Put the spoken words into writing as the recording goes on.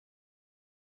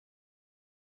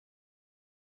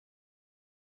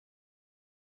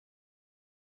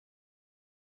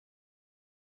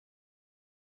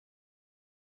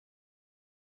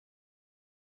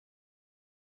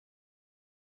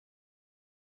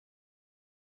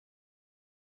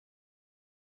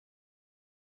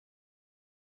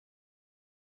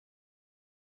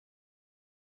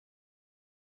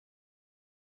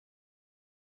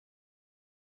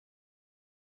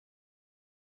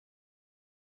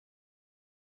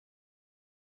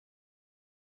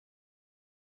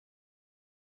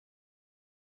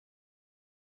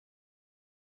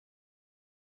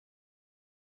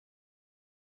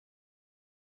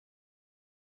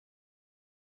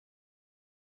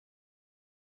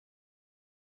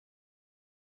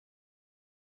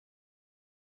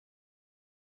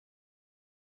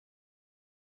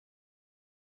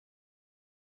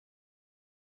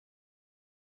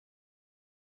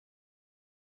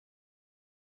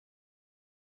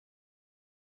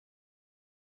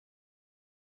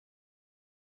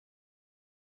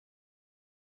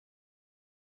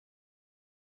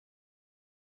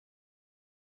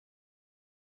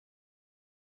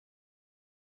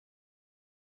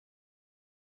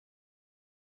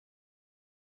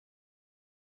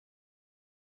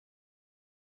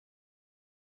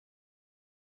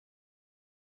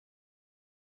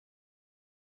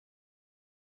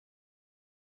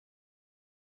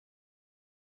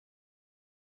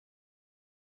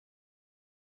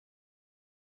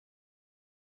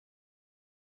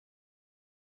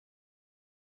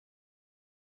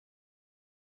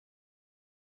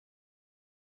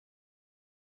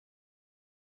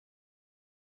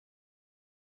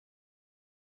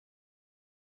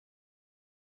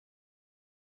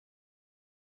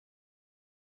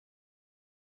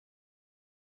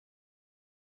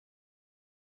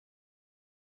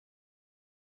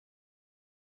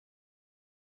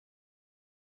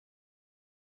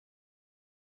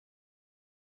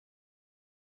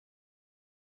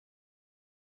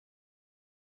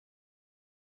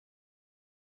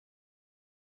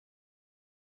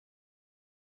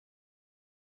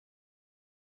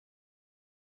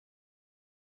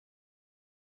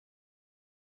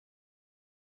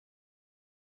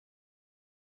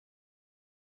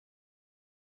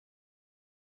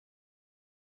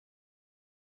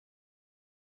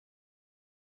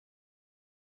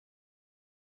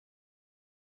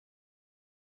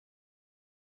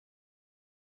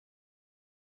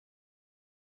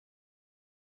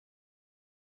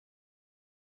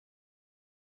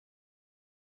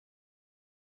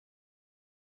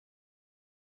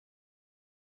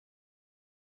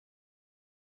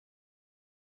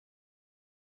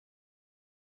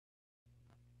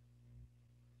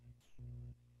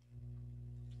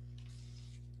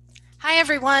Hi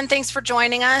everyone, thanks for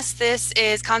joining us. This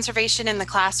is Conservation in the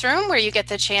Classroom, where you get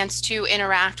the chance to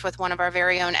interact with one of our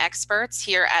very own experts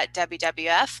here at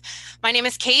WWF. My name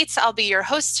is Kate, I'll be your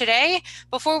host today.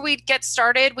 Before we get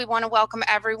started, we want to welcome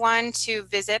everyone to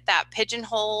visit that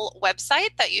Pigeonhole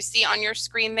website that you see on your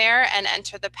screen there and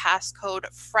enter the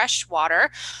passcode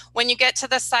Freshwater. When you get to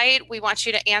the site, we want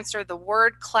you to answer the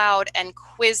word cloud and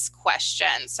quiz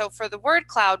question. So for the word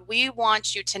cloud, we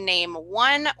want you to name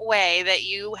one way that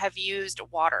you have used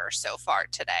water so far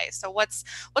today. So what's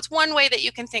one way that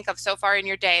you can think of so far in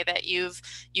your day that you've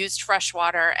used fresh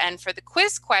water? And for the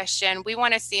quiz question, we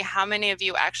want to see how many of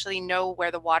you actually know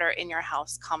where the water in your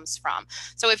house comes from.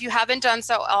 So if you haven't done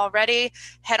so already,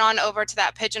 head on over to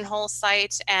that Pigeonhole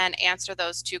site and answer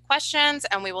those two questions,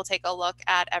 and we will take a look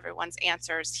at everyone's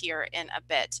answers here in a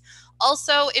bit.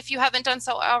 Also, if you haven't done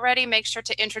so already, make sure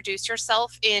to introduce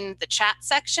yourself in the chat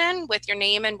section with your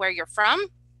name and where you're from,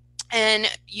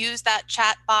 and use that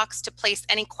chat box to place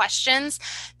any questions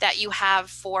that you have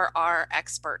for our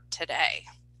expert today.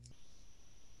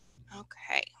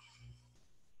 Okay.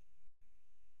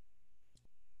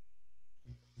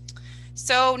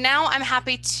 So now I'm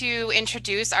happy to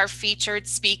introduce our featured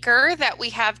speaker that we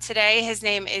have today. His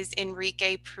name is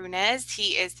Enrique PRUNES.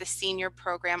 He is the Senior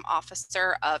Program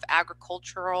Officer of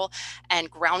Agricultural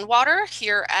and Groundwater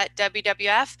here at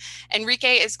WWF.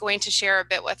 Enrique is going to share a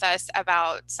bit with us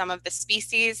about some of the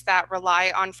species that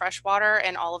rely on freshwater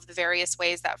and all of the various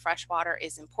ways that freshwater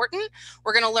is important.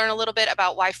 We're going to learn a little bit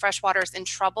about why freshwater is in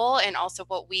trouble and also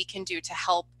what we can do to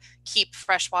help keep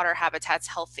freshwater habitats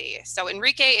healthy. So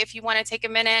Enrique, if you want to take a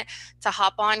minute to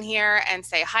hop on here and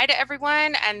say hi to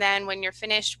everyone, and then when you're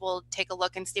finished, we'll take a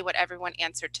look and see what everyone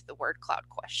answered to the word cloud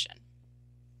question.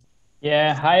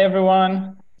 Yeah, hi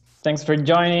everyone. Thanks for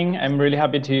joining. I'm really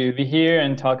happy to be here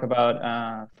and talk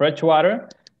about freshwater.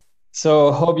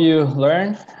 So hope you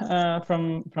learn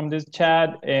from this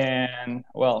chat, and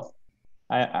well,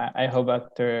 I hope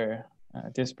after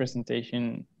this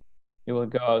presentation you will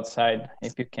go outside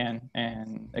if you can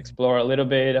and explore a little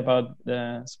bit about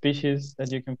the species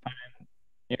that you can find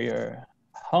near your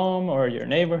home or your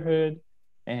neighborhood,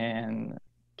 and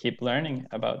keep learning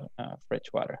about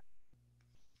freshwater.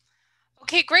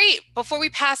 Okay, great. Before we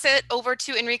pass it over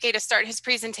to Enrique to start his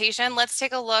presentation, let's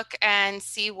take a look and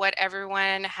see what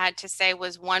everyone had to say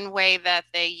was one way that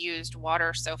they used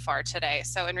water so far today.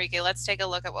 So Enrique, let's take a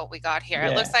look at what we got here. Yeah.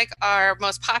 It looks like our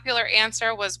most popular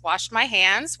answer was washed my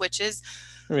hands, which is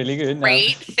really good.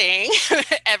 Great thing.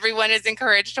 Everyone is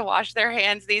encouraged to wash their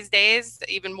hands these days,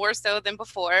 even more so than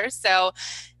before. So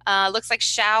looks like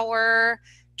shower,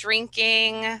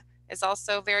 drinking is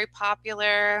also very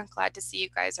popular. Glad to see you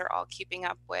guys are all keeping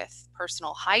up with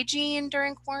personal hygiene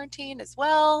during quarantine as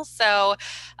well. So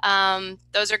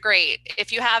those are great.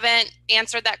 If you haven't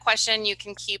answered that question, you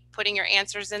can keep putting your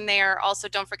answers in there. Also,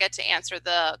 don't forget to answer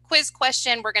the quiz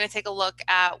question. We're going to take a look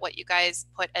at what you guys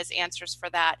put as answers for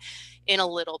that in a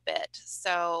little bit.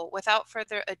 So without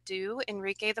further ado,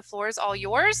 Enrique, the floor is all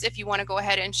yours if you want to go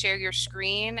ahead and share your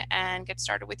screen and get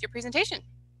started with your presentation.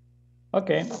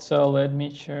 Okay, so let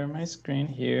me share my screen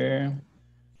here,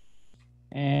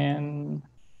 and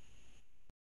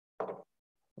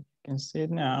you can see it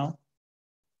now.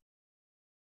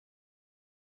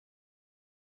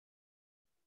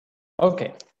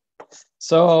 Okay,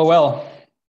 so well,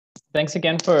 thanks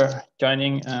again for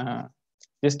joining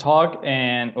this talk.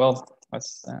 And well,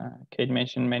 as Kate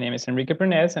mentioned, my name is Enrique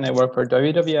PRUNES, and I work for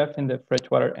WWF in the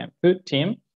Freshwater and Food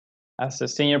team as a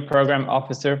Senior Program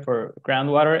Officer for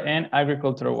Groundwater and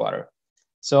Agricultural Water.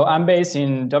 So I'm based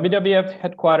in WWF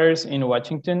headquarters in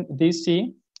Washington,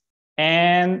 DC.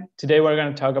 And today we're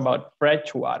going to talk about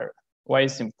freshwater, why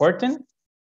it's important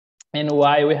and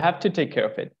why we have to take care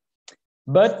of it.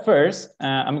 But first,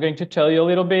 I'm going to tell you a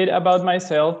little bit about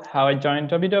myself, how I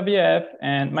joined WWF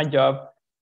and my job.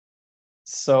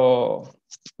 So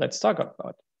let's talk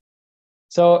about it.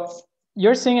 So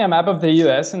you're seeing a map of the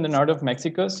US and the north of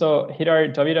Mexico. So here are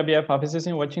WWF offices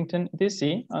in Washington,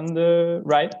 DC on the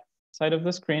right side of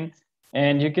the screen.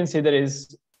 And you can see that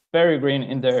it's very green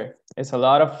in there. It's a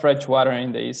lot of fresh water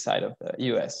in the east side of the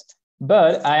US.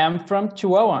 But I am from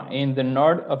Chihuahua in the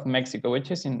north of Mexico,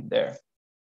 which is in there.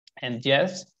 And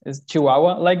yes, it's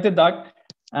Chihuahua, like the dog.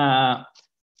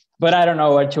 But I don't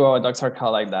know why Chihuahua dogs are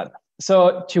called like that.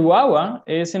 So Chihuahua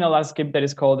is in a landscape that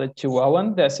is called the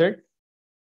Chihuahuan Desert,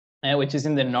 which is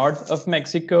in the north of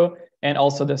Mexico and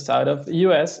also the south of the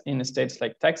US in states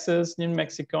like Texas, New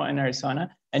Mexico, and Arizona.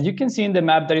 And you can see in the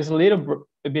map that is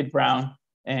a bit brown,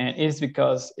 and it's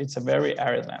because it's a very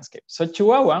arid landscape. So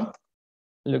Chihuahua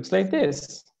looks like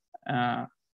this.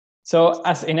 So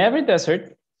as in every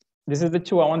desert, this is the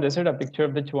Chihuahuan Desert, a picture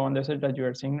of the Chihuahuan Desert that you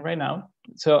are seeing right now.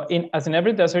 So as in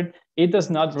every desert, it does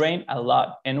not rain a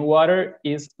lot and water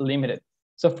is limited.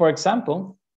 So for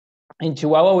example, in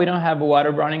Chihuahua, we don't have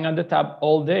water running on the tap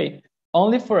all day,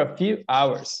 only for a few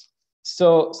hours.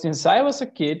 So since I was a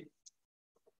kid,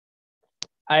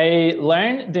 I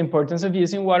learned the importance of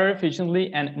using water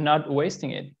efficiently and not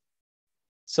wasting it.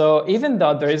 So even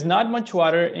though there is not much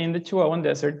water in the Chihuahuan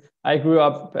Desert, I grew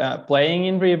up playing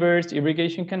in rivers,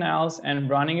 irrigation canals, and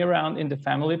running around in the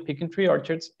family pecan tree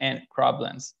orchards and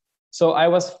croplands. So I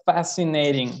was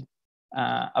fascinated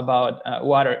about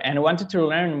water and wanted to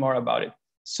learn more about it.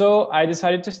 So I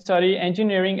decided to study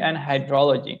engineering and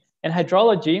hydrology. And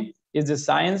hydrology is the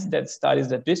science that studies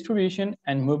the distribution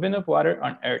and movement of water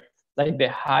on Earth, like the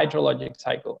hydrologic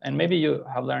cycle. And maybe you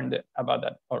have learned about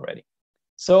that already.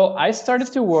 So I started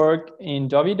to work in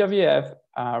WWF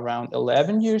around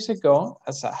 11 years ago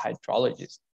as a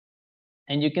hydrologist.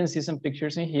 And you can see some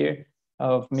pictures in here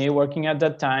of me working at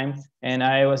that time. And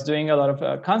I was doing a lot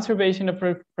of conservation of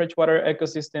freshwater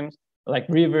ecosystems like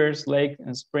rivers, lakes,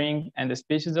 and springs, and the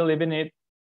species that live in it.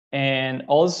 And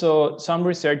also some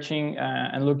researching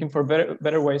and looking for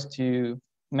better ways to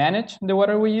manage the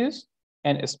water we use,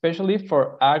 and especially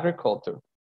for agriculture.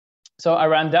 So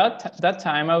around that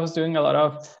time, I was doing a lot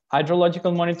of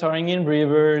hydrological monitoring in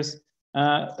rivers,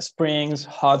 springs,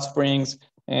 hot springs,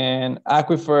 and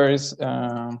aquifers,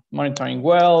 monitoring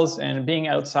wells, and being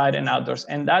outside and outdoors.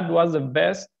 And that was the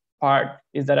best part,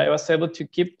 is that I was able to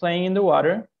keep playing in the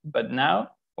water, but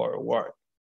now for work.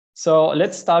 So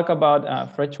let's talk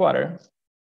about freshwater.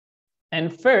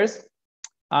 And first,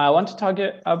 I want to talk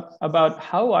about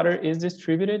how water is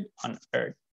distributed on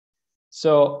Earth.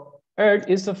 So Earth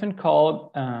is often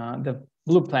called the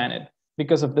blue planet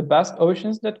because of the vast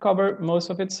oceans that cover most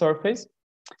of its surface.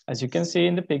 As you can see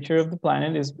in the picture of the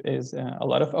planet is a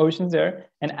lot of oceans there.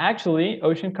 And actually,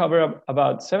 oceans cover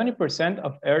about 70%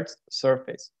 of Earth's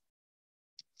surface.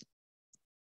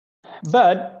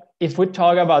 But if we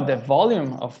talk about the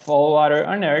volume of all water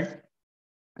on Earth,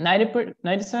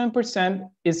 97%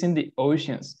 is in the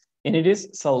oceans, and it is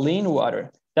saline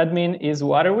water. That means it's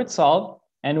water with salt,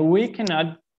 and we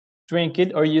cannot drink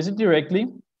it or use it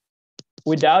directly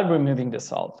without removing the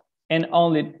salt. And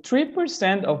only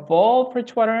 3% of all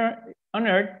freshwater on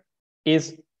Earth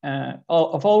is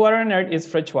of all water on Earth is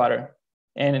freshwater,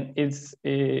 and it's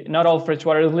not all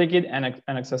freshwater is liquid and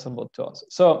accessible to us.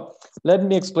 So let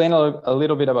me explain a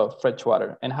little bit about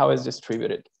freshwater and how it's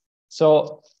distributed.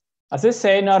 So as I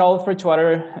say, not all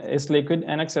freshwater is liquid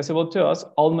and accessible to us.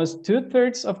 Almost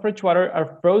 2/3 of freshwater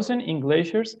are frozen in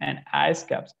glaciers and ice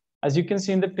caps, as you can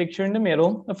see in the picture in the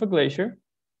middle of a glacier.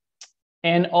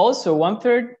 And also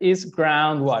 1/3 is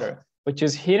groundwater, which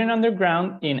is hidden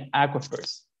underground in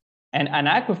aquifers. And an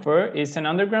aquifer is an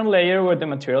underground layer where the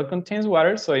material contains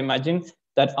water. So imagine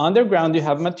that underground you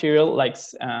have material like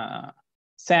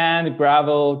sand,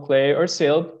 gravel, clay, or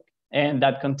silt, and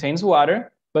that contains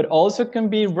water, but also can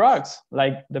be rocks.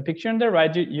 Like the picture on the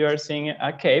right, you are seeing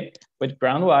a cave with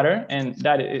groundwater, and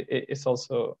that is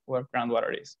also where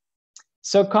groundwater is.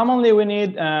 So commonly we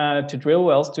need to drill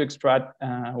wells to extract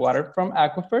water from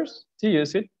aquifers to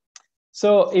use it.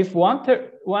 So if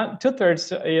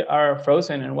 2/3 are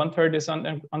frozen and 1/3 is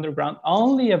underground,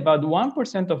 only about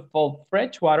 1% of all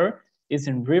fresh water is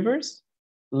in rivers,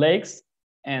 lakes,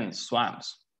 and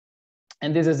swamps.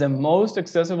 And this is the most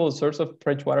accessible source of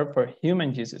fresh water for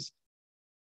human uses.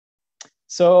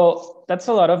 So that's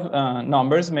a lot of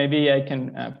numbers. Maybe I can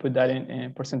put that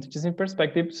in percentages in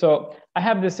perspective. So I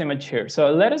have this image here. So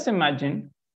let us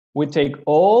imagine we take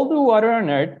all the water on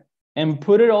Earth and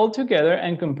put it all together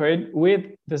and compare it with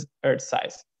this Earth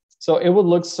size. So it would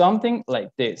look something like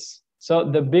this. So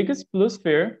the biggest blue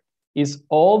sphere is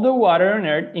all the water on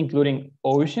Earth, including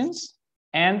oceans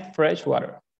and fresh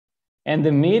water. And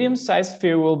the medium-sized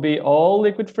sphere will be all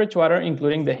liquid fresh water,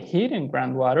 including the hidden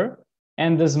groundwater.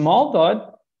 And the small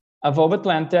dot above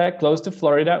Atlanta, close to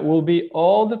Florida, will be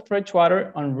all the fresh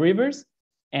water on rivers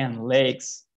and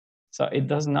lakes. So it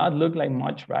does not look like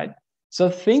much, right? So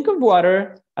think of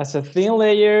water as a thin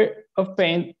layer of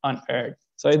paint on Earth.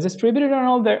 So it's distributed on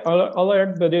all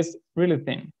Earth, but it's really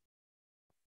thin.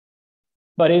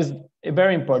 But it's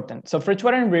very important. So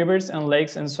freshwater in rivers and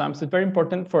lakes and swamps is very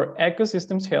important for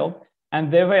ecosystems' health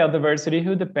and the biodiversity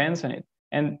who depends on it.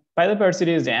 And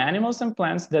biodiversity is the animals and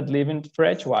plants that live in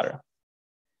fresh water.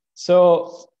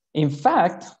 So in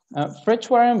fact,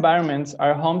 freshwater environments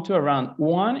are home to around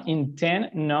 1 in 10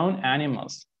 known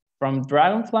animals, from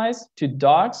dragonflies to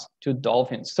dogs to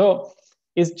dolphins. So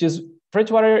it's just,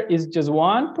 freshwater is just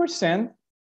 1%.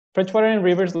 Freshwater in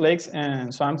rivers, lakes,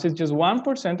 and swamps is just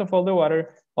 1% of all the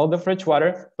water all the fresh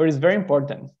water, but it's very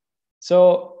important.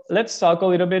 So let's talk a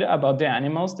little bit about the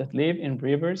animals that live in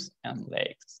rivers and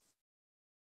lakes.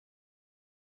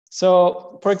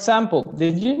 So, for example,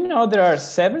 did you know there are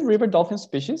 7 river dolphin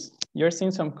species? You're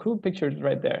seeing some cool pictures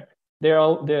right there.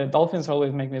 The dolphins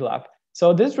always make me laugh.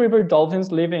 So these river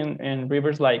dolphins live in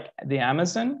rivers like the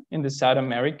Amazon in the South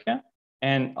America,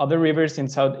 and other rivers in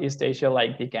Southeast Asia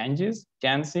like the Ganges,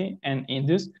 Yangtze, and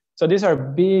Indus. So these are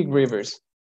big rivers.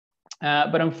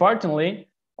 But unfortunately,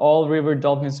 all river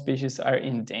dolphin species are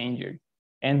endangered.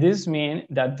 And this means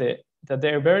that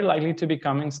they're very likely to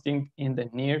become extinct in the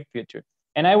near future.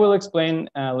 And I will explain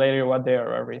later what they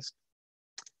are at risk.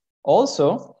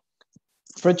 Also,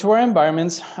 freshwater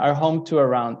environments are home to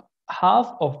around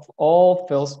half of all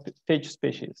fish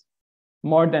species,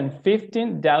 more than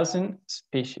 15,000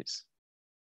 species.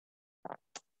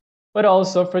 But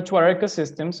also, freshwater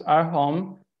ecosystems are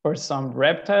home for some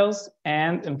reptiles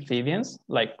and amphibians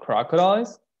like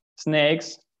crocodiles,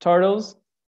 snakes, turtles,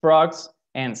 frogs,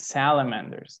 and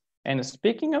salamanders. And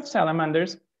speaking of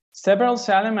salamanders, several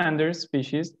salamander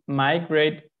species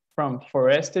migrate from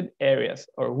forested areas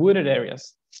or wooded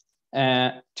areas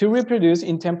to reproduce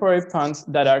in temporary ponds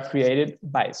that are created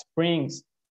by spring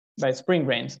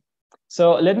rains.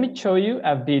 So let me show you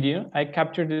a video. I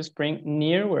captured this spring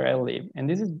near where I live, and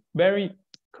this is very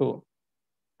cool.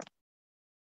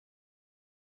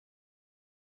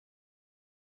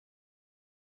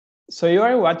 So you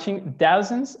are watching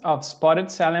thousands of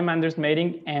spotted salamanders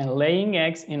mating and laying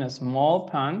eggs in a small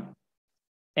pond.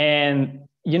 And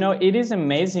you know, it is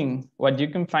amazing what you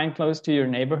can find close to your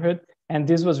neighborhood. And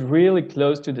this was really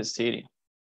close to the city.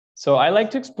 So I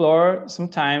like to explore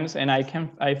sometimes, and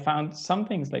I found some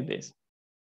things like this.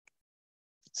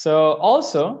 So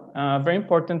also, very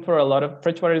important for a lot of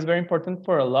freshwater is very important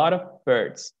for a lot of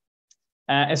birds,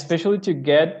 especially to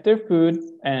get their food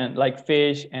and like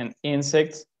fish and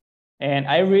insects. And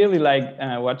I really like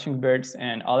watching birds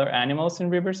and other animals in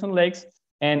rivers and lakes.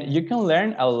 And you can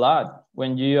learn a lot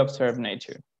when you observe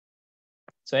nature.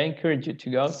 So I encourage you to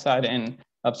go outside and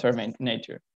observe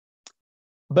nature.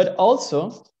 But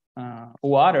also,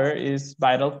 water is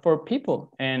vital for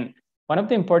people. And one of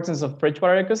the importance of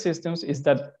freshwater ecosystems is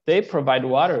that they provide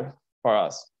water for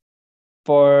us,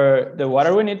 for the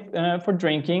water we need for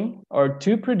drinking, or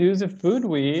to produce the food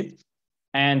we eat,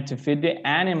 and to feed the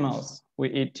animals we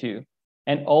eat too,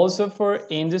 and also for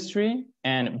industry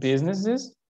and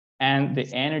businesses, and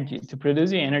the energy, to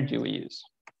produce the energy we use.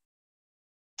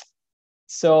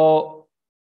 So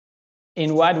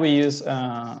in what we use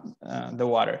the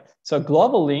water. So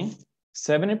globally,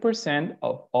 70%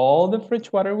 of all the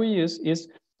fresh water we use is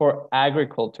for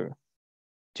agriculture,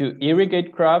 to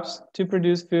irrigate crops, to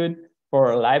produce food,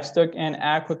 for livestock and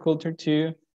aquaculture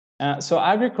too. So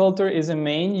agriculture is a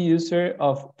main user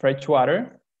of fresh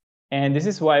water. And this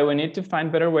is why we need to find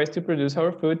better ways to produce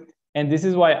our food. And this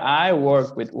is why I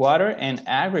work with water and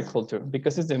agriculture,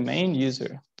 because it's the main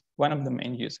user, one of the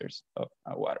main users of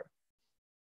water.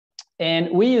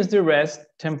 And we use the rest,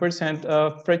 10%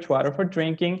 of fresh water for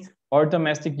drinking or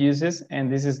domestic uses.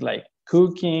 And this is like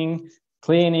cooking,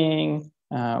 cleaning,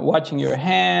 washing your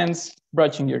hands,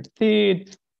 brushing your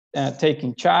teeth,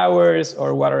 taking showers,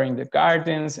 or watering the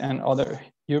gardens and other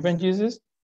urban uses.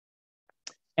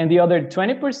 And the other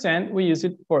 20%, we use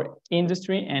it for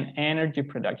industry and energy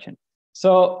production.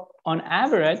 So on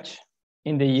average,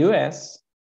 in the US,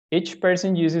 each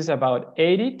person uses about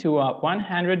 80 to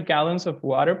 100 gallons of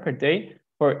water per day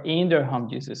for indoor home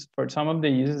uses, for some of the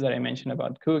uses that I mentioned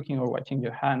about cooking or washing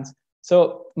your hands.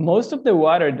 So most of the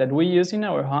water that we use in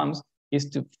our homes is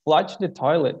to flush the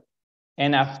toilet,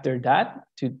 and after that,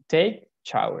 to take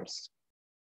showers.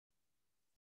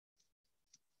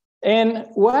 And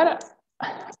where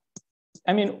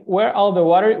all the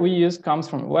water we use comes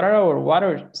from? What are our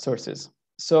water sources?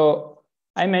 So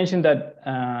I mentioned that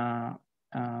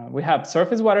we have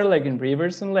surface water like in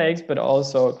rivers and lakes, but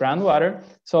also groundwater.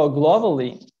 So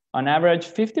globally, on average,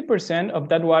 50% of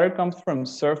that water comes from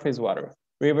surface water,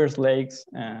 rivers, lakes,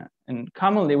 and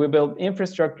commonly we build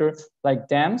infrastructure like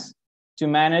dams to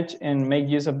manage and make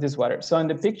use of this water. So in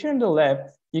the picture on the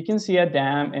left, you can see a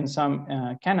dam and some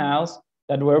canals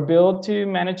that were built to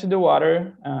manage the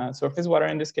water, surface water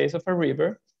in this case of a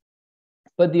river.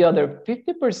 But the other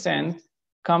 50%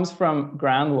 comes from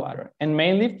groundwater, and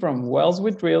mainly from wells we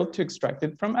drill to extract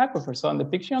it from aquifers. So on the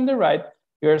picture on the right,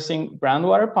 you're seeing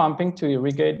groundwater pumping to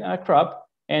irrigate a crop,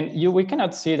 and we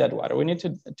cannot see that water. We need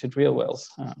to drill wells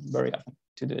very often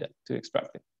to do that, to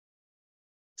extract it.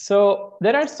 So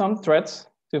there are some threats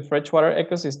to freshwater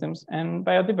ecosystems and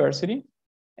biodiversity,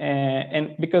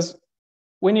 and because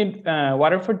we need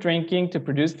water for drinking, to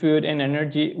produce food and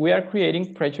energy. We are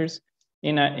creating pressures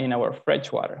in our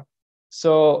freshwater.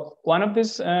 So one of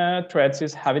these threats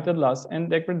is habitat loss and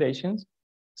degradation.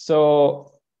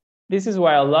 So this is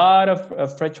why a lot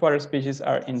of freshwater species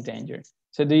are endangered.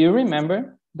 So do you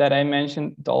remember that I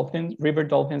mentioned dolphins, river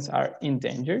dolphins are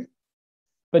endangered?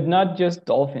 But not just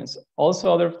dolphins,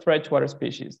 also other freshwater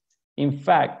species. In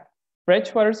fact,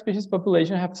 freshwater species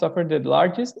population have suffered the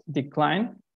largest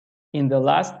decline in the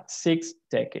last 6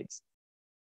 decades.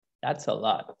 That's a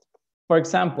lot. For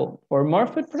example, for more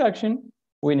food production,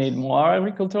 we need more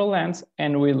agricultural lands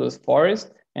and we lose forests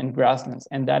and grasslands,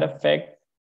 and that affect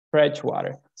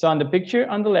freshwater. So on the picture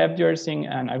on the left, you're seeing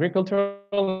an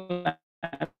agricultural land,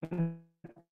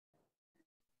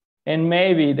 and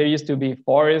maybe there used to be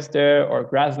forest there or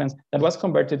grasslands that was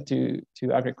converted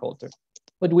to agriculture.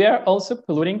 But we are also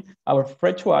polluting our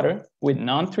freshwater with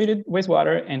non-treated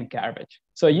wastewater and garbage.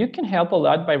 So you can help a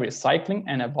lot by recycling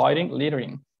and avoiding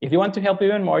littering. If you want to help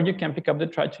even more, you can pick up the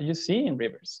trash you see in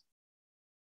rivers.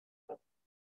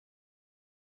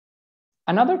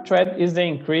 Another threat is the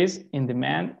increase in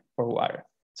demand for water.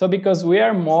 So because we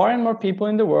are more and more people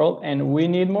in the world and we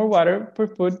need more water for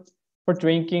food, for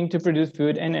drinking, to produce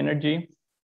food and energy,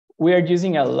 we are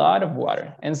using a lot of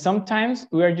water. And sometimes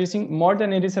we are using more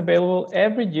than it is available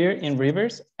every year in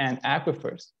rivers and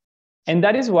aquifers. And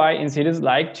that is why in cities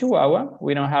like Chihuahua,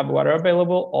 we don't have water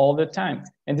available all the time.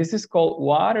 And this is called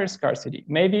water scarcity.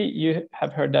 Maybe you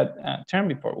have heard that term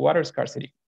before, water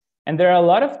scarcity. And there are a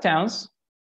lot of towns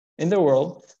in the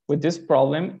world with this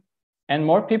problem, and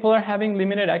more people are having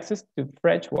limited access to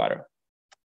fresh water.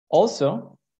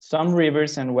 Also, some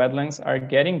rivers and wetlands are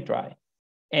getting dry.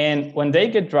 And when they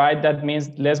get dry, that means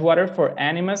less water for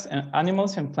animals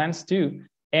and plants too.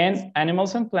 And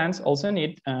animals and plants also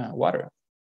need water.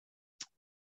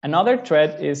 Another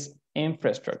threat is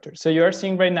infrastructure. So you are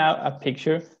seeing right now a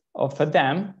picture of a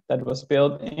dam that was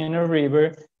built in a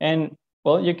river, and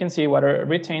well, you can see water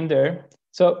retained there.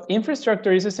 So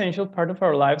infrastructure is an essential part of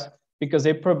our lives because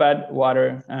they provide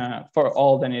water for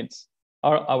all the needs,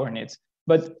 our needs.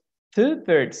 But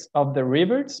 2/3 of the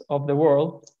rivers of the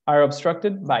world are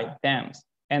obstructed by dams,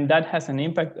 and that has an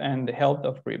impact on the health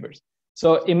of rivers.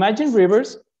 So imagine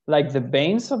rivers like the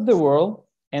veins of the world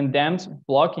and dams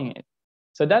blocking it.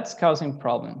 So that's causing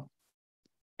problems.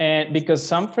 And because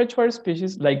some freshwater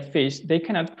species like fish, they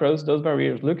cannot cross those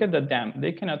barriers. Look at the dam,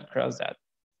 they cannot cross that.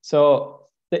 So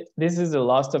this is the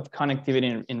loss of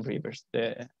connectivity in rivers.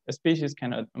 The species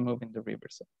cannot move in the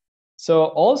rivers. So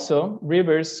also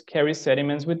rivers carry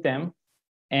sediments with them,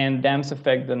 and dams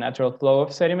affect the natural flow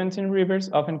of sediments in rivers,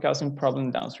 often causing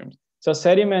problems downstream. So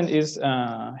sediment is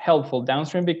helpful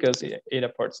downstream because it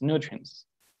affords nutrients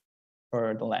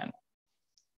for the land.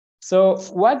 So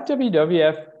what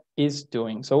WWF is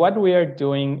doing? So what we are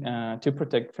doing to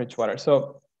protect freshwater?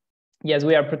 So yes,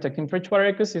 we are protecting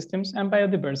freshwater ecosystems and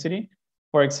biodiversity.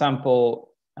 For example,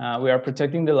 we are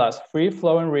protecting the last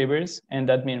free-flowing rivers, and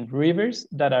that means rivers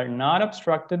that are not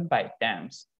obstructed by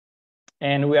dams.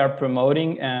 And we are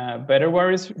promoting better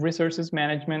water resources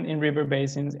management in river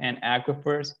basins and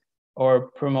aquifers,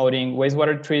 or promoting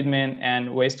wastewater treatment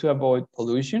and ways to avoid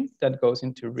pollution that goes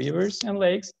into rivers and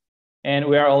lakes. And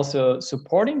we are also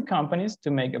supporting companies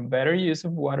to make a better use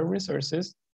of water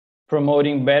resources,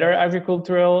 promoting better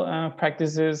agricultural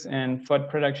practices and food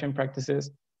production practices,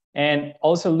 and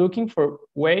also looking for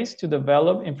ways to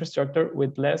develop infrastructure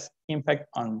with less impact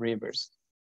on rivers.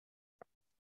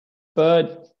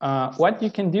 But what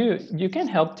you can do, you can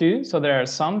help too. So there are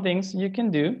some things you can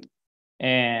do.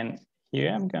 And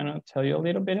here I'm gonna tell you a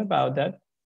little bit about that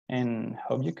and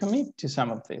hope you commit to some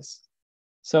of this.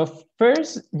 So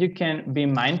first, you can be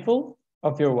mindful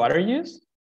of your water use.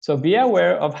 So be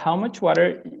aware of how much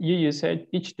water you use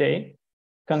each day.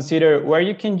 Consider where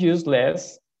you can use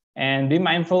less, and be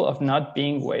mindful of not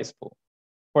being wasteful.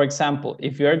 For example,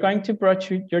 if you're going to brush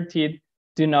your teeth,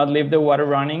 do not leave the water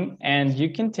running, and you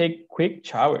can take quick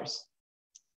showers.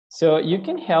 So you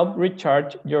can help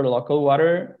recharge your local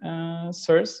water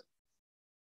source.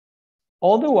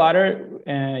 All the water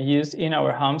used in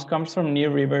our homes comes from near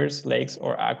rivers, lakes,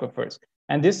 or aquifers,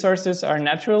 and these sources are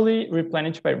naturally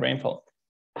replenished by rainfall.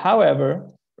 However,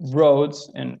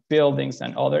 roads and buildings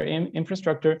and other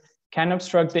infrastructure can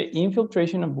obstruct the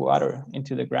infiltration of water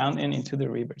into the ground and into the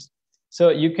rivers. So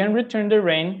you can return the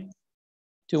rain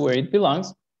to where it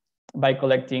belongs by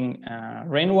collecting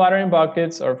rainwater in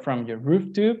buckets or from your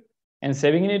roof tube and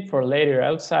saving it for later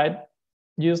outside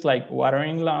use, like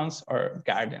watering lawns or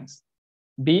gardens.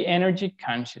 Be energy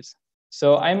conscious.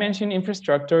 So I mentioned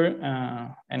infrastructure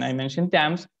and I mentioned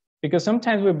dams because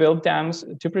sometimes we build dams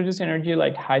to produce energy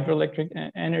like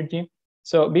hydroelectric energy,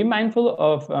 So be mindful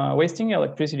of wasting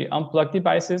electricity. Unplug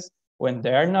devices when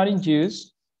they are not in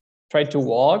use. Try to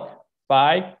walk,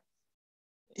 bike,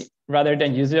 rather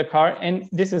than use your car. And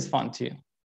this is fun too.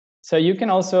 So you can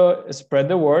also spread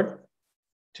the word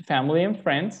to family and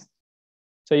friends.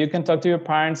 So you can talk to your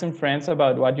parents and friends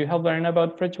about what you have learned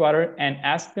about freshwater and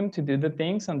ask them to do the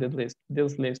things on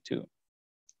this list too.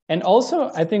 And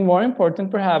also, I think more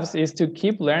important perhaps is to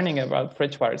keep learning about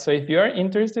freshwater. So if you are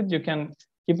interested, you can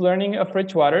keep learning of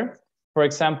freshwater. For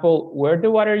example, where the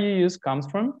water you use comes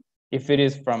from, if it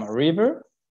is from a river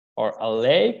or a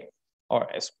lake or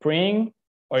a spring,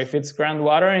 or if it's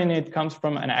groundwater and it comes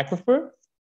from an aquifer.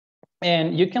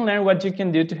 And you can learn what you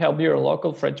can do to help your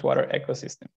local freshwater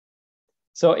ecosystem.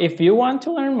 So if you want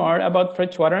to learn more about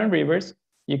freshwater and rivers,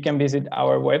 you can visit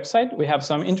our website. We have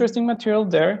some interesting material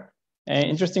there,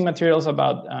 interesting materials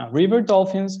about river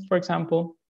dolphins, for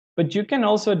example. But you can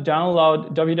also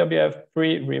download WWF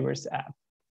Free Rivers app.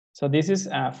 So this is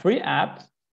a free app.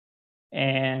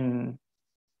 And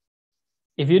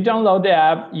if you download the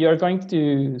app, you're going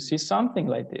to see something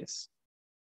like this.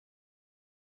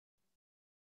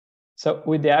 So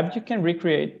with the app, you can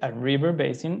recreate a river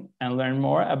basin and learn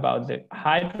more about the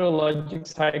hydrologic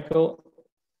cycle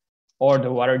or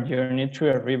the water journey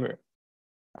through a river.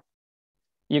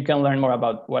 You can learn more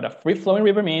about what a free-flowing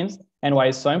river means and why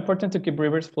it's so important to keep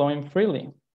rivers flowing freely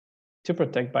to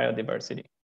protect biodiversity.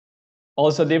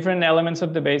 Also, different elements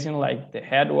of the basin like the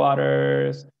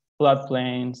headwaters,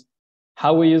 floodplains,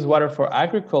 how we use water for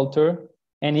agriculture,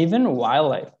 and even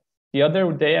wildlife. The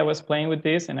other day I was playing with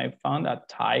this and I found a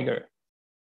tiger.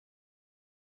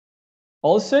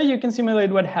 Also, you can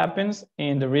simulate what happens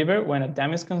in the river when a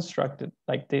dam is constructed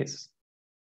like this.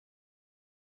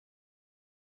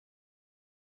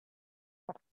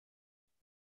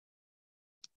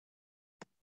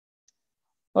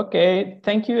 Okay,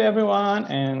 thank you everyone.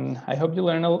 And I hope you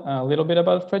learned a little bit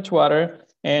about freshwater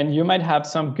and you might have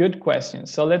some good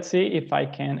questions. So let's see if I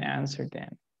can answer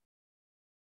them.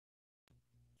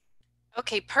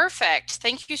 Okay, perfect.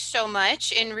 Thank you so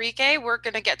much, Enrique. We're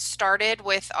going to get started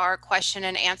with our question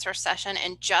and answer session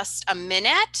in just a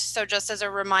minute. So just as a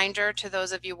reminder to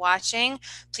those of you watching,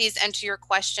 please enter your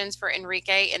questions for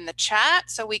Enrique in the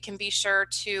chat so we can be sure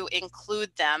to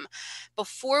include them.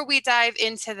 Before we dive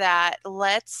into that,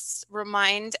 let's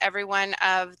remind everyone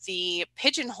of the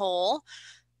Pigeonhole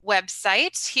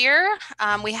website here.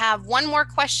 We have one more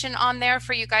question on there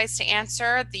for you guys to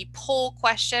answer. The poll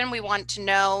question, we want to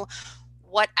know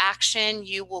what action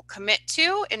you will commit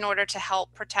to in order to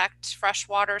help protect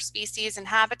freshwater species and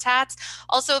habitats.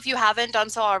 Also, if you haven't done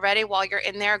so already, while you're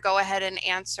in there, go ahead and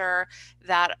answer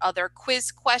that other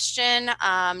quiz question.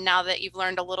 Now that you've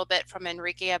learned a little bit from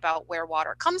Enrique about where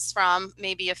water comes from,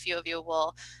 maybe a few of you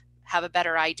will have a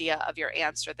better idea of your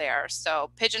answer there.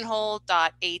 So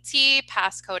pigeonhole.at,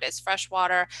 passcode is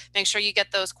freshwater. Make sure you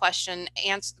get those questions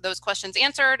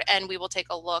answered, and we will take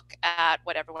a look at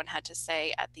what everyone had to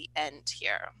say at the end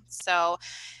here. So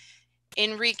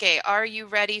Enrique, are you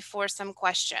ready for some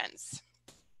questions?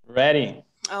 Ready.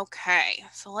 Okay,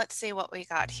 so let's see what we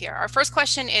got here. Our first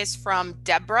question is from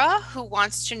Deborah, who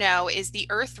wants to know, is the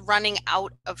earth running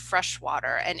out of fresh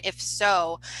water? And if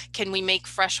so, can we make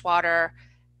fresh water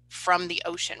from the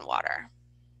ocean water?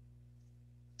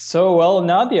 So, well,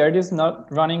 now the earth is not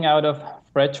running out of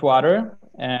fresh water,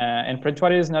 and fresh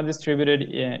water is not distributed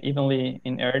evenly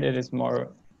in earth. It is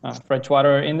more fresh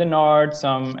water in the north,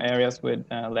 some areas with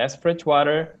less fresh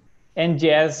water. And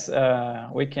yes,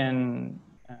 we can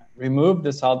remove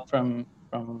the salt from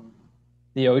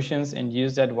the oceans and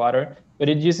use that water, but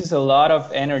it uses a lot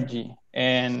of energy,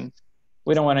 and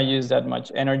we don't want to use that much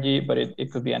energy, but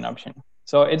it could be an option.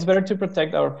 So it's better to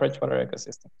protect our freshwater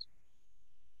ecosystems.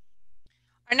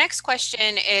 Our next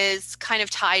question is kind of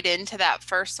tied into that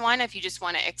first one. If you just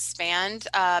want to expand,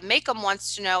 Macom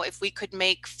wants to know if we could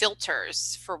make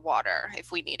filters for water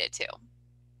if we needed to.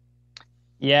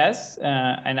 Yes,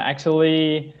 and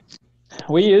actually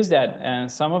we use that. And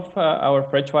some of our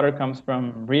freshwater comes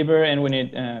from river, and we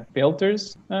need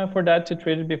filters for that to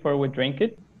treat it before we drink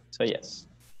it. So yes.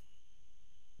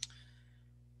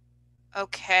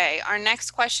 Okay, our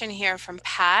next question here from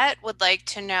Pat would like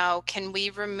to know, can we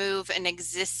remove an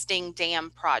existing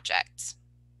dam project?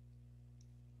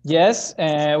 Yes,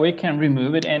 we can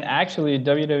remove it. And actually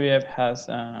WWF has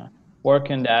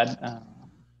worked on that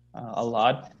a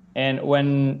lot. And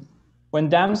when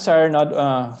dams are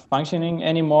not functioning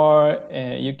anymore,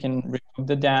 you can remove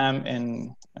the dam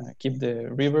and keep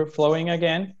the river flowing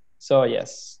again. So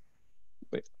yes,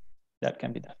 that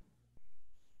can be done.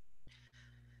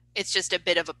 It's just a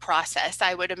bit of a process,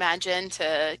 I would imagine,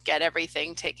 to get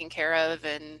everything taken care of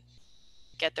and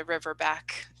get the river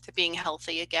back to being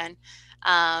healthy again.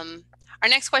 Our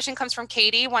next question comes from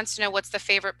Katie, wants to know what's your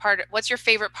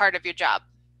favorite part of your job?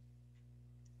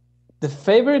 The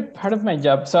favorite part of my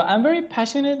job. So I'm very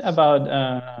passionate about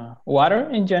water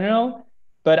in general,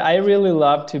 but I really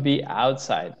love to be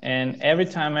outside. And every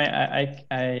time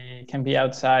I can be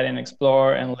outside and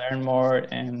explore and learn more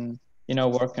and, you know,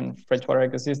 work in freshwater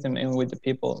ecosystem and with the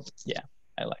people, yeah,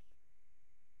 I like.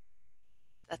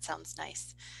 That sounds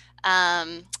nice.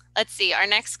 Let's see. Our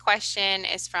next question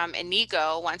is from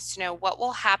Inigo, wants to know what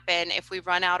will happen if we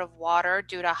run out of water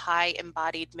due to high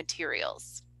embodied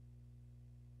materials?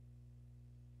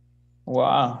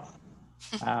 Wow.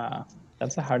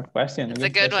 That's a hard question. It's a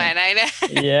good one. I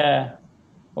know. Yeah.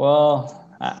 Well,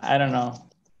 I don't know.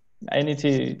 I need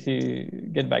to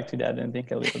get back to that and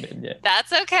think a little bit. Yeah.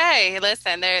 That's okay.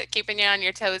 Listen, they're keeping you on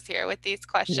your toes here with these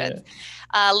questions.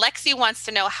 Yeah. Lexi wants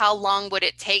to know how long would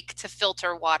it take to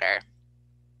filter water?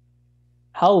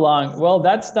 How long? Well,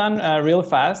 that's done real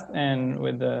fast, and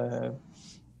with the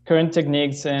current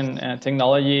techniques and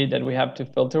technology that we have to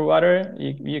filter water,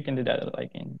 you can do that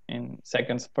like in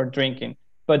seconds for drinking.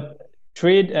 But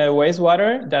treat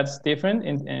wastewater, that's different,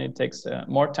 and it takes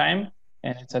more time.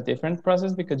 And it's a different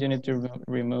process because you need to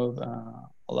remove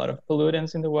a lot of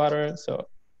pollutants in the water. So,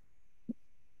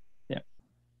 yeah.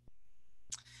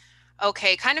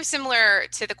 Okay, kind of similar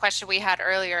to the question we had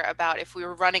earlier about if we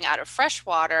were running out of fresh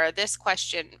water. This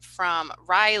question from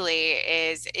Riley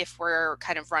is if we're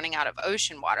kind of running out of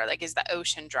ocean water, like is the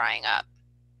ocean drying up?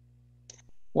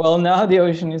 Well, now the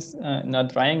ocean is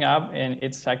not drying up, and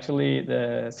it's actually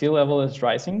the sea level is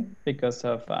rising because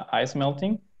of ice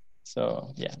melting.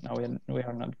 So yeah, no, we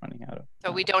are not running out of.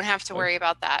 So we don't have to worry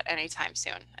about that anytime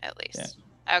soon, at least.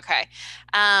 Yeah. Okay.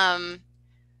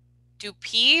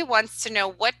 Dupuy wants to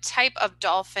know what type of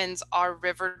dolphins are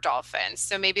river dolphins.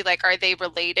 So maybe like, are they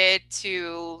related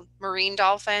to marine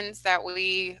dolphins that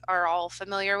we are all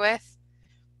familiar with?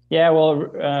 Yeah,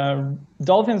 well,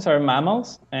 dolphins are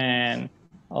mammals, and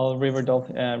all river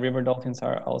dolphins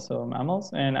are also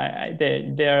mammals, and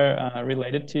they are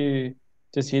related to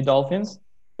sea dolphins.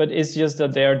 But it's just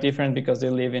that they are different because they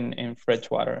live in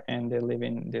freshwater and they live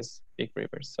in these big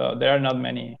rivers. So there are not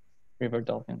many river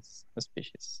dolphins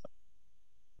species.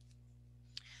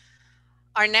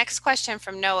 Our next question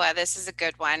from Noah, this is a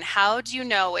good one. How do you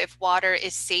know if water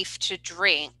is safe to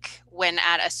drink when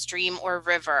at a stream or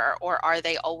river, or are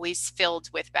they always filled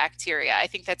with bacteria? I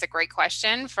think that's a great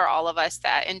question for all of us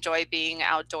that enjoy being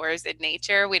outdoors in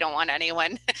nature. We don't want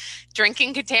anyone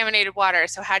drinking contaminated water.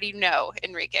 So how do you know,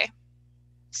 Enrique?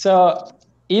 So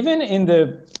even in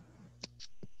the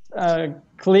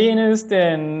cleanest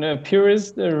and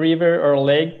purest river or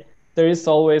lake, there is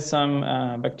always some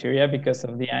bacteria because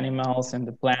of the animals and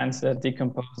the plants that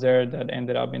decompose there that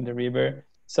ended up in the river.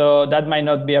 So that might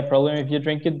not be a problem if you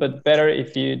drink it, but better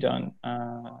if you don't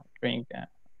drink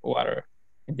water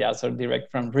just or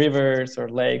direct from rivers or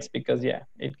lakes, because yeah,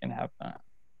 it can have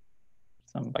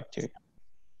some bacteria.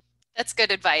 That's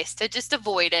good advice, to just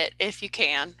avoid it if you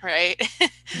can, right?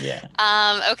 Yeah.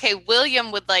 Okay,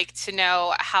 William would like to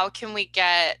know, how can we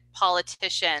get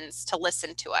politicians to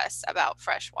listen to us about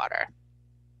fresh water?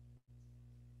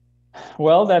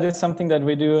 Well, that is something that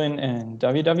we do in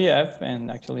WWF,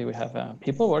 and actually we have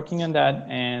people working on that,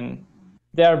 and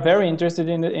they are very interested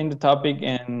in the topic,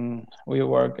 and we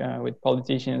work with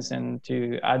politicians and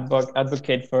to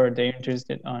advocate for their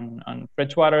interest on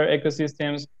freshwater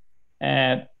ecosystems.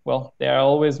 And well, they are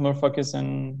always more focused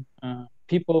on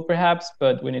people perhaps,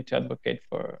 but we need to advocate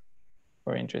for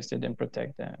interested in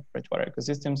protect freshwater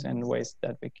ecosystems and ways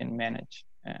that we can manage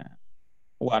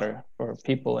water for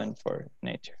people and for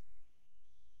nature.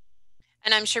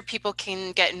 And I'm sure people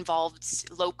can get involved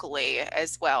locally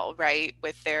as well, right?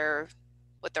 With their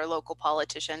local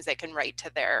politicians, they can write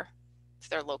to their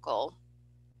local.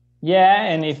 Yeah,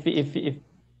 and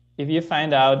if you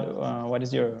find out what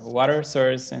is your water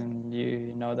source and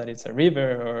you know that it's a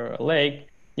river or a lake,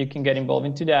 you can get involved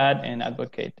into that and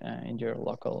advocate in your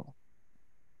local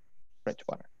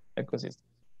freshwater ecosystem.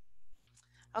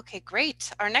 Okay,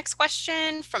 great. Our next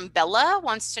question from Bella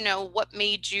wants to know what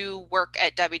made you work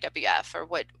at WWF, or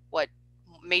what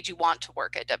made you want to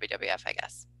work at WWF, I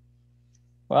guess.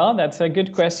 Well, that's a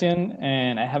good question,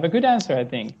 and I have a good answer, I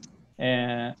think.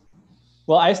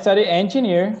 Well, I study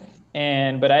engineer,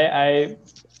 but I,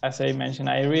 as I mentioned,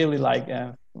 I really like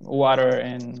water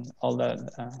and all that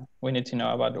we need to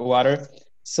know about water.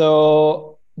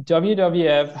 So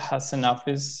WWF has an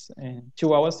office in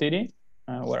Chihuahua City,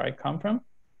 where I come from,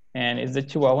 and it's the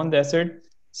Chihuahuan Desert.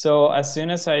 So as soon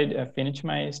as I finish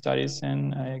my studies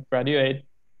and I graduate,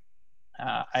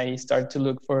 I started to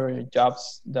look for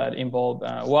jobs that involve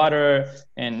water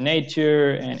and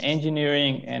nature and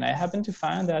engineering, and I happened to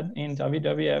find that in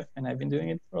WWF, and I've been doing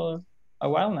it for a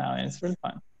while now, and it's really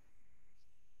fun.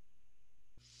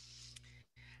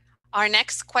 Our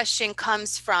next question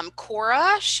comes from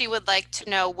Cora. She would like to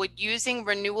know, would using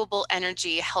renewable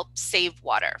energy help save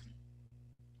water?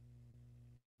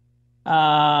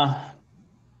 I'm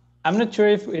not sure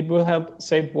if it will help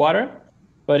save water,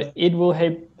 but it will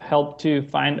help to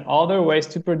find other ways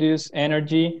to produce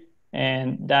energy,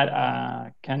 and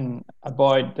that can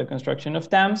avoid the construction of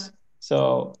dams.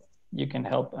 So you can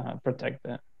help protect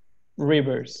the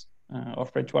rivers or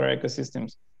freshwater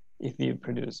ecosystems if you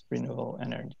produce renewable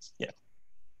energies. Yeah.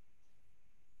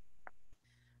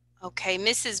 Okay,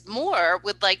 Mrs. Moore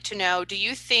would like to know, do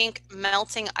you think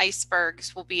melting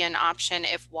icebergs will be an option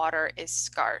if water is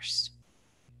scarce?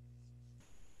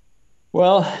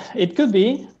 Well, it could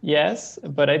be, yes,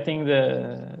 but I think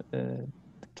the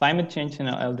climate change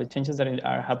and the changes that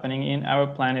are happening in our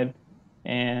planet,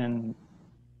 and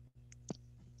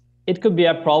it could be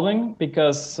a problem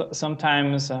because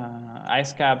sometimes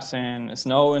ice caps and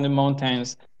snow in the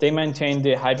mountains, they maintain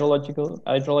the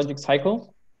hydrologic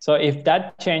cycle. So if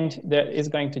that change, that is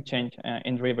going to change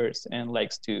in rivers and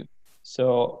lakes too.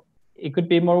 So it could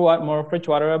be more fresh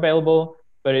water available,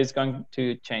 but it's going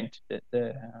to change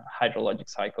the hydrologic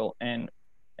cycle, and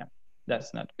yeah,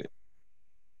 that's not good.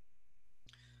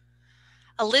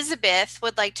 Elizabeth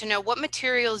would like to know, what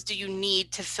materials do you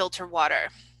need to filter water?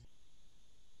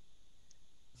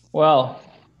 Well,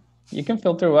 you can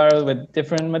filter water with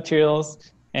different materials,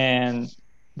 and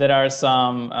there are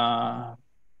some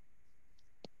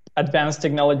advanced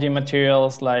technology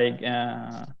materials like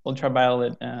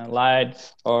ultraviolet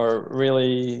light or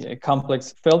really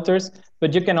complex filters,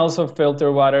 but you can also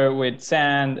filter water with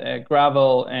sand,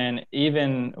 gravel, and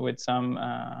even with some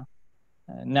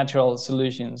natural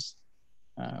solutions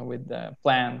with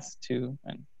plants too.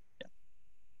 And yeah.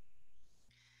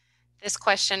 This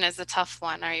question is a tough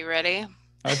one. Are you ready?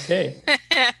 Okay.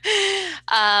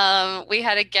 We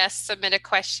had a guest submit a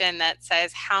question that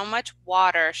says, how much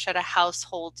water should a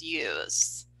household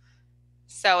use?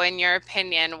 So in your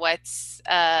opinion, what's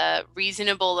a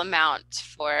reasonable amount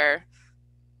for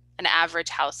an average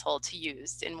household to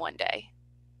use in one day?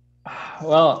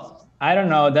 Well, I don't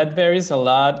know. That varies a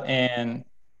lot. And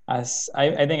as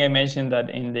I think I mentioned that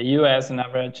in the US, on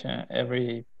average,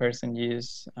 each person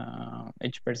use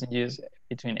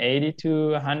between 80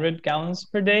 to 100 gallons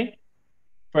per day.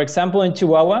 For example, in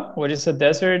Chihuahua, which is a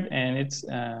desert and it's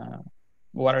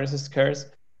water is scarce,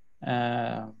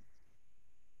 the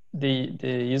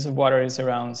use of water is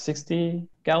around 60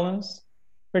 gallons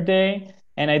per day.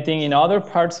 And I think in other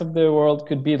parts of the world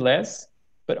could be less,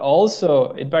 but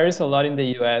also it varies a lot in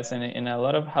the US, and in a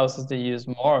lot of houses they use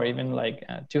more, even like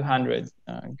 200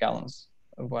 gallons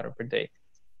of water per day.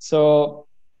 So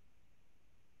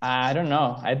I don't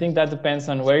know. I think that depends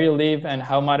on where you live and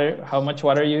how much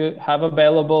water you have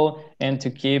available, and to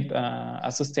keep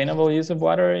a sustainable use of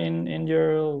water in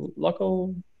your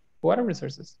local water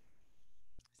resources.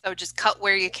 So just cut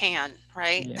where you can,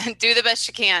 right? Yeah. Do the best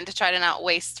you can to try to not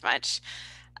waste much.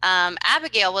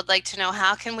 Abigail would like to know,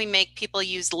 how can we make people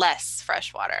use less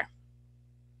fresh water?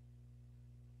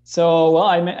 So, well,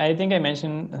 I think I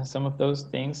mentioned some of those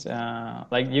things.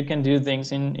 Like you can do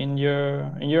things in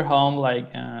your home,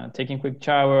 like taking quick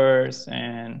showers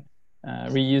and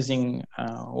reusing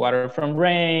water from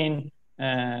rain.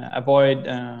 Avoid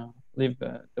leave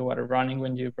the water running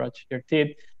when you brush your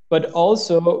teeth. But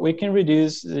also, we can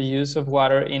reduce the use of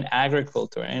water in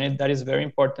agriculture, and that is very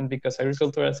important because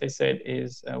agriculture, as I said,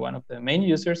 is one of the main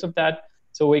users of that.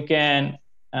 So we can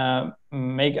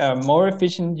make a more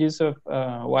efficient use of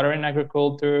water in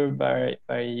agriculture by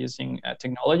using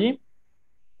technology,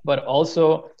 but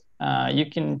also you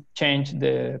can change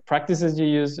the practices you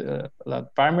use, that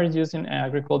farmers use in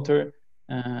agriculture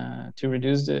to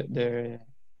reduce the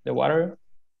water,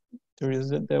 to reduce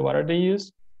the water they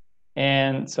use.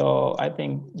 And so I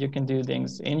think you can do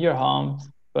things in your home,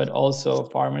 but also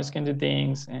farmers can do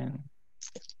things. And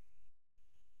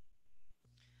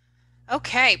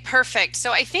okay, perfect.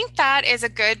 So I think that is a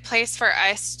good place for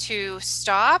us to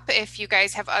stop. If you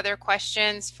guys have other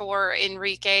questions for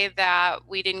Enrique that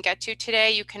we didn't get to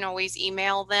today, you can always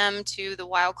email them to the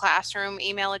Wild Classroom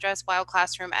email address,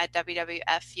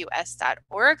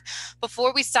 wildclassroom@wwf-us.org.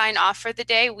 Before we sign off for the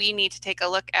day, we need to take a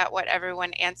look at what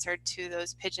everyone answered to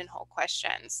those pigeonhole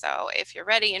questions. So if you're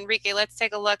ready, Enrique, let's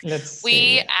take a look.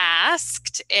 We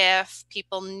asked if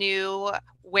people knew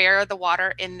where the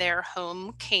water in their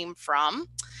home came from.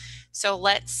 So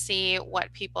let's see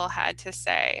what people had to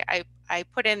say. I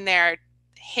put in there,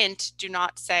 hint, do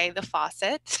not say the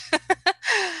faucet.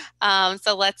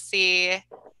 So let's see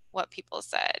what people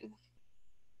said.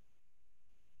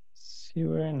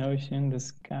 Sewer and ocean, the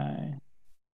sky.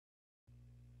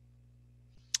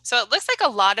 So it looks like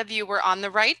a lot of you were on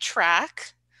the right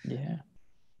track. Yeah.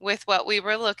 With what we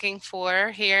were looking for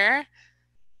here.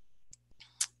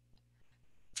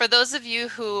 For those of you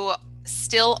who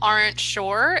still aren't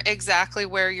sure exactly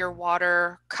where your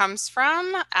water comes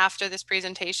from after this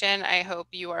presentation, I hope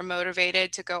you are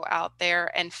motivated to go out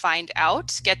there and find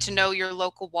out, get to know your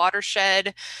local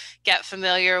watershed, get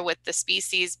familiar with the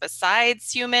species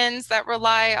besides humans that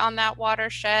rely on that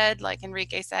watershed. Like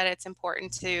Enrique said, it's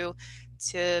important to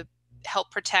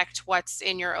help protect what's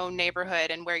in your own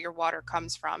neighborhood and where your water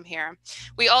comes from here.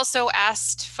 We also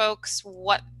asked folks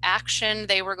what action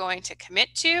they were going to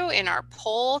commit to in our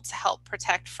poll to help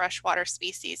protect freshwater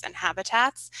species and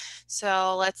habitats.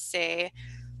 So let's see.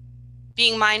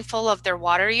 Being mindful of their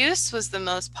water use was the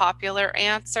most popular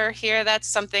answer here. That's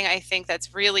something I think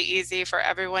that's really easy for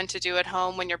everyone to do at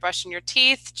home when you're brushing your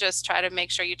teeth. Just try to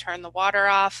make sure you turn the water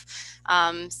off.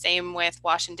 Same with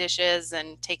washing dishes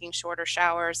and taking shorter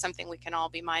showers, something we can all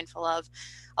be mindful of.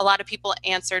 A lot of people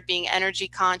answered being energy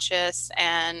conscious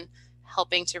and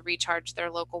helping to recharge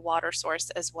their local water source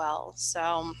as well.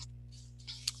 So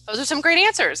those are some great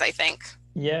answers, I think.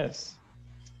 Yes.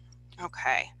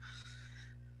 Okay.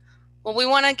 Well, we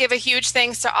want to give a huge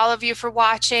thanks to all of you for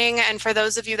watching, and for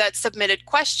those of you that submitted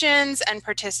questions and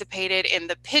participated in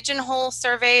the pigeonhole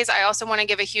surveys. I also want to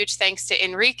give a huge thanks to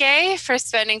Enrique for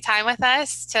spending time with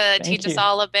us to teach us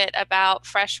all a bit about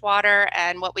freshwater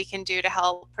and what we can do to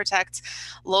help protect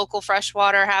local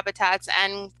freshwater habitats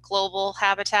and global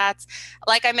habitats.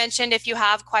 Like I mentioned, if you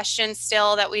have questions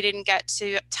still that we didn't get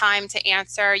to time to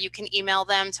answer, you can email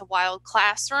them to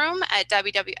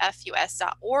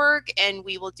wildclassroom@wwf-US.org, and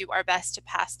we will do our best to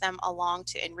pass them along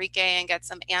to Enrique and get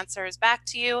some answers back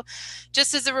to you.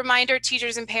 Just as a reminder,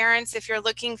 teachers and parents, if you're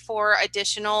looking for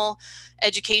additional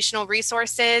educational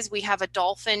resources, we have a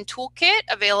dolphin toolkit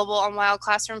available on Wild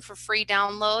Classroom for free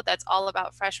download that's all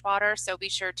about freshwater, so be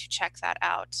sure to check that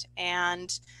out.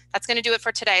 And that's going to do it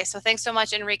for today. So thanks so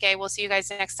much, Enrique. We'll see you guys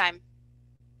next time.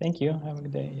 Thank you. Have a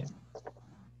good day. Yeah.